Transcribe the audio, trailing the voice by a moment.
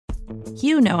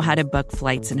You know how to book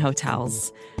flights and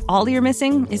hotels. All you're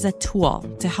missing is a tool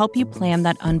to help you plan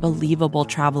that unbelievable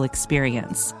travel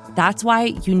experience. That's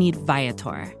why you need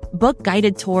Viator. Book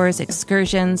guided tours,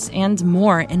 excursions, and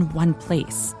more in one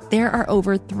place. There are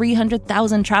over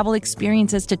 300,000 travel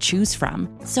experiences to choose from,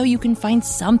 so you can find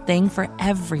something for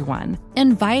everyone.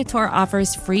 And Viator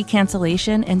offers free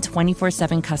cancellation and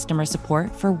 24/7 customer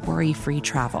support for worry-free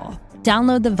travel.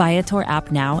 Download the Viator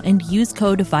app now and use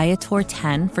code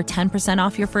Viator10 for 10%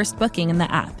 off your first booking in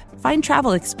the app. Find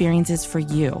travel experiences for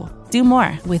you. Do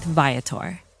more with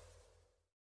Viator.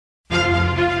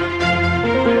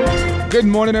 Good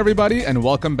morning, everybody, and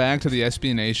welcome back to the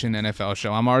SB Nation NFL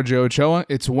Show. I'm RJ Ochoa.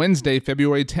 It's Wednesday,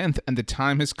 February 10th, and the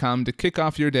time has come to kick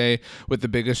off your day with the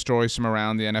biggest stories from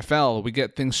around the NFL. We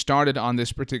get things started on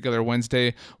this particular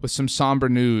Wednesday with some somber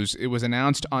news. It was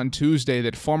announced on Tuesday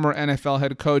that former NFL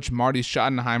head coach Marty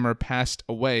Schottenheimer passed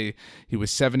away. He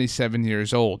was 77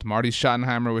 years old. Marty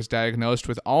Schottenheimer was diagnosed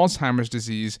with Alzheimer's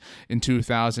disease in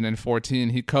 2014.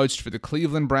 He coached for the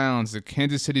Cleveland Browns, the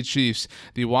Kansas City Chiefs,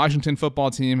 the Washington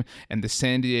football team, and the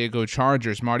San Diego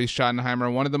Chargers. Marty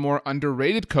Schottenheimer, one of the more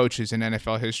underrated coaches in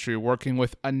NFL history, working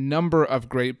with a number of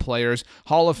great players,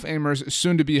 Hall of Famers,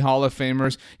 soon-to-be Hall of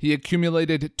Famers. He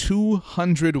accumulated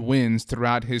 200 wins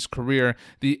throughout his career,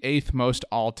 the 8th most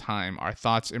all-time. Our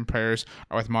thoughts and prayers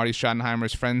are with Marty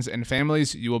Schottenheimer's friends and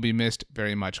families. You will be missed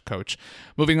very much, Coach.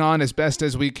 Moving on as best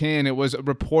as we can, it was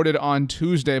reported on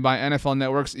Tuesday by NFL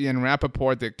Network's Ian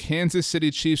Rappaport that Kansas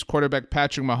City Chiefs quarterback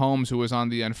Patrick Mahomes, who was on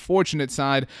the unfortunate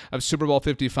side of Super Bowl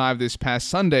 55 this past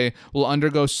Sunday, will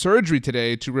undergo surgery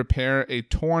today to repair a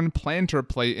torn plantar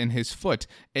plate in his foot,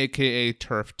 aka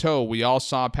turf toe. We all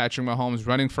saw Patrick Mahomes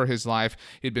running for his life.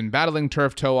 He'd been battling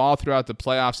turf toe all throughout the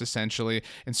playoffs, essentially,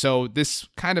 and so this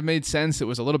kind of made sense. It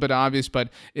was a little bit obvious, but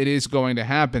it is going to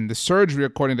happen. The surgery,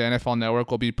 according to NFL Network,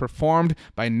 will be performed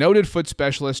by noted foot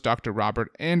specialist Dr.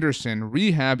 Robert Anderson.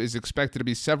 Rehab is expected to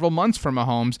be several months for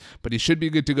Mahomes, but he should be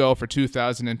good to go for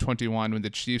 2021 when the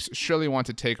Chiefs surely want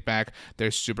to take back their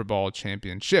Super Bowl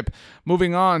championship.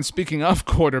 Moving on, speaking of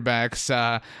quarterbacks,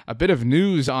 a bit of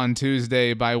news on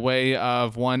Tuesday by way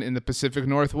of one in the Pacific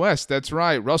Northwest. That's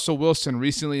right, Russell Wilson,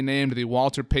 recently named the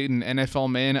Walter Payton NFL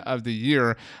Man of the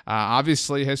Year,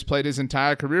 obviously has played his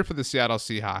entire career for the Seattle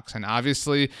Seahawks and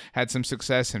obviously had some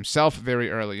success himself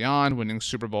very early on, winning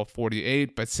Super Bowl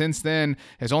 48, but since then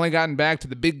has only gotten back to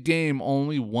the big game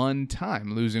only one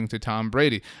time, losing to Tom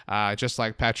Brady. Just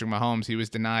like Patrick Mahomes, he was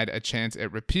denied a chance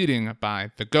at repeating by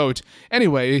the GOAT.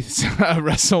 Anyways,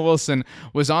 Russell Wilson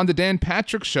was on the Dan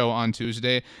Patrick Show on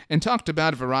Tuesday and talked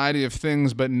about a variety of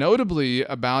things, but notably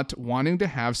about wanting to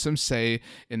have some say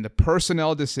in the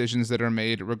personnel decisions that are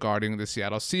made regarding the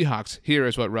Seattle Seahawks. Here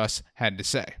is what Russ had to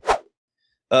say.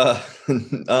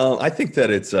 I think that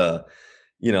it's,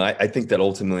 I think that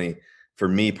ultimately, for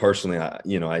me personally,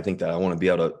 I think that I want to be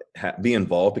able to be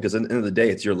involved because at the end of the day,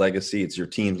 it's your legacy, it's your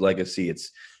team's legacy,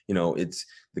 it's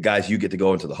the guys you get to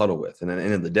go into the huddle with. And at the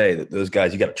end of the day, those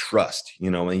guys you got to trust,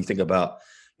 when you think about,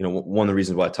 one of the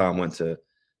reasons why Tom went to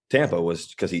Tampa was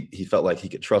because he felt like he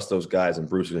could trust those guys and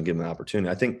Bruce was going to give him an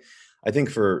opportunity. I think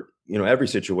for, every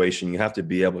situation, you have to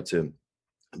be able to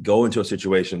go into a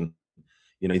situation,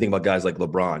 you think about guys like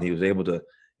LeBron, he was able to,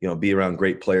 be around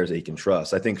great players that he can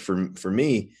trust. I think for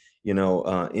me,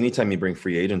 anytime you bring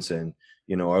free agents in,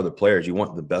 other players, you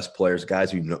want the best players,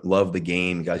 guys who love the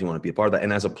game, guys who want to be a part of that.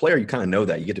 And as a player, you kind of know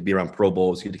that. You get to be around Pro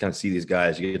Bowls, you get to kind of see these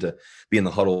guys, you get to be in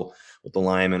the huddle with the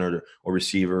linemen or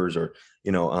receivers or,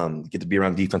 get to be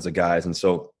around defensive guys. And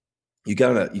so you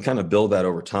kind of build that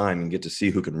over time and get to see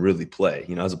who can really play.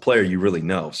 As a player, you really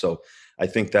know. So I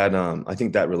think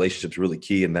that relationship is really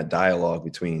key, and that dialogue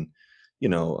between,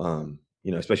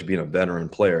 especially being a veteran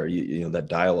player, that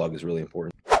dialogue is really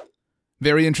important.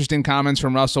 Very interesting comments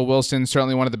from Russell Wilson,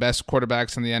 certainly one of the best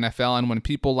quarterbacks in the NFL. And when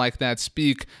people like that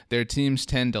speak, their teams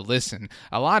tend to listen.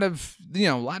 A lot of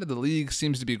the league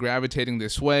seems to be gravitating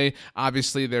this way.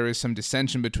 Obviously, there is some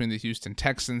dissension between the Houston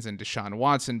Texans and Deshaun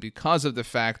Watson because of the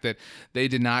fact that they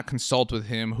did not consult with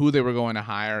him, who they were going to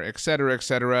hire, et cetera, et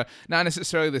cetera. Not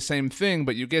necessarily the same thing,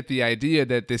 but you get the idea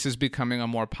that this is becoming a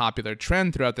more popular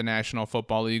trend throughout the National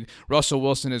Football League. Russell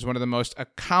Wilson is one of the most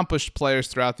accomplished players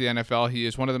throughout the NFL. He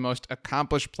is one of the most accomplished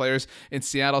accomplished players in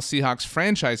Seattle Seahawks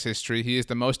franchise history. He is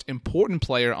the most important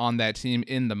player on that team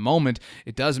in the moment.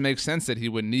 It does make sense that he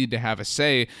would need to have a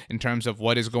say in terms of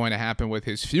what is going to happen with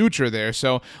his future there.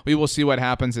 So we will see what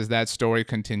happens as that story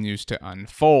continues to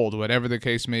unfold. Whatever the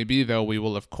case may be, though, we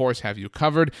will of course have you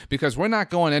covered because we're not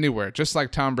going anywhere. Just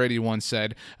like Tom Brady once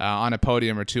said on a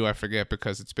podium or two, I forget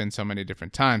because it's been so many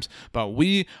different times. But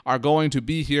we are going to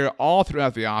be here all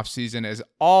throughout the offseason as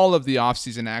all of the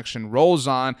offseason action rolls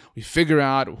on. We figure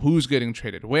out who's getting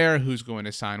traded where, who's going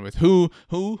to sign with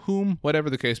whom, whatever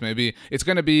the case may be. It's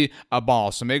going to be a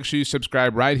ball. So make sure you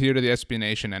subscribe right here to the SB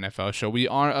Nation NFL Show. We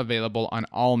are available on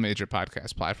all major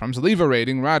podcast platforms. Leave a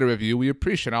rating, write a review. We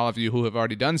appreciate all of you who have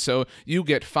already done so. You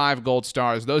get 5 gold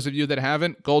stars. Those of you that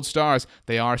haven't, gold stars,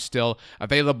 they are still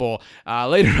available.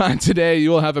 Later on today, you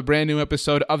will have a brand new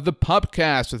episode of the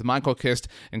Pupcast with Michael Kist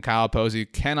and Kyle Posey.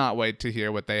 Cannot wait to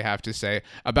hear what they have to say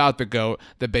about the GOAT,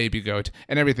 the baby GOAT,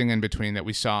 and everything in between that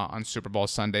we saw on Super Bowl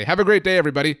Sunday. Have a great day,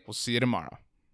 everybody. We'll see you tomorrow.